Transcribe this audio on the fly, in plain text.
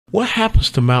What happens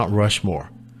to Mount Rushmore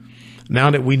now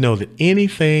that we know that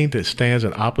anything that stands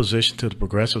in opposition to the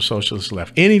progressive socialist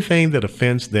left, anything that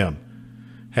offends them,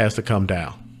 has to come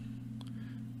down?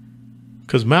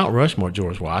 Because Mount Rushmore,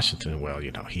 George Washington, well,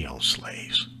 you know, he owned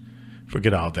slaves.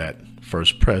 Forget all that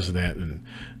first president and,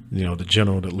 you know, the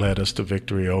general that led us to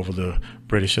victory over the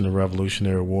British in the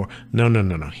Revolutionary War. No.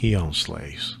 He owned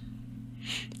slaves.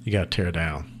 You got to tear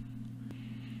down.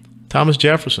 Thomas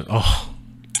Jefferson. Oh,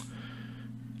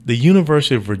 the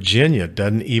University of Virginia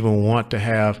doesn't even want to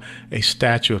have a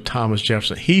statue of Thomas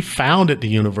Jefferson. He founded the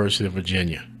University of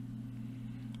Virginia.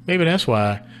 Maybe that's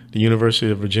why the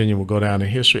University of Virginia will go down in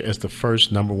history as the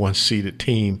first #1 seeded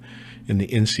team in the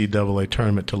NCAA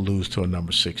tournament to lose to a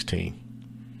 #6 team.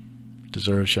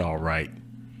 Deserves y'all right.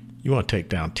 You want to take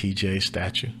down TJ's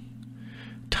statue?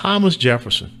 Thomas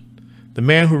Jefferson, the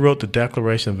man who wrote the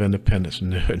Declaration of Independence.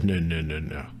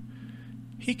 No.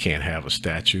 He can't have a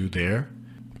statue there.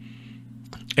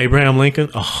 Abraham Lincoln.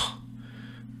 Oh,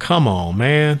 come on,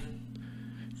 man.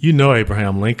 You know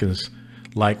Abraham Lincoln's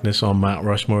likeness on Mount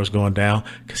Rushmore is going down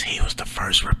because he was the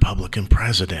first Republican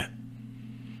president.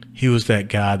 He was that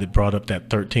guy that brought up that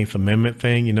 13th Amendment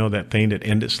thing, you know, that thing that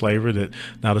ended slavery that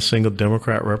not a single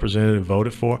Democrat representative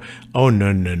voted for. Oh,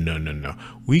 no.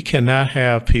 We cannot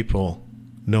have people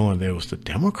knowing there was the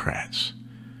Democrats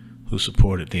who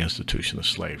supported the institution of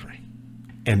slavery.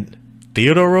 And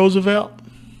Theodore Roosevelt,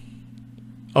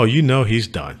 oh, you know he's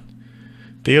done.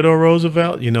 Theodore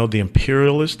Roosevelt, you know, the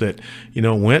imperialist that, you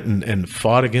know, went and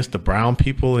fought against the brown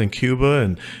people in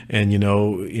Cuba and you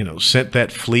know, sent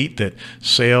that fleet that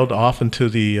sailed off into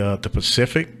the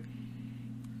Pacific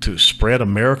to spread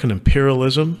American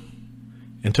imperialism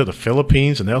into the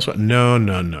Philippines and elsewhere. No.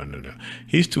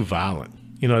 He's too violent.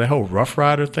 You know, that whole Rough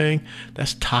Rider thing,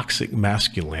 that's toxic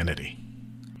masculinity.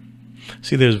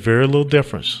 See, there's very little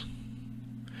difference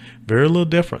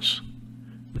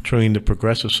between the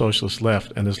progressive socialist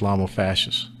left and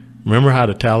Islamofascists. Remember how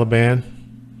the Taliban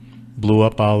blew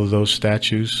up all of those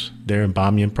statues there in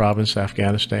Bamyan province,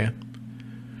 Afghanistan?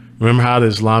 Remember how the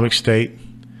Islamic State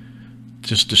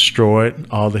just destroyed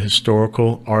all the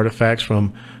historical artifacts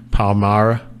from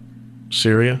Palmyra,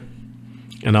 Syria,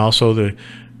 and also the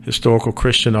historical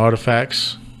Christian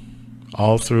artifacts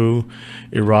all through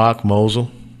Iraq,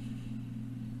 Mosul?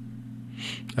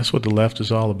 That's what the left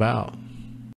is all about.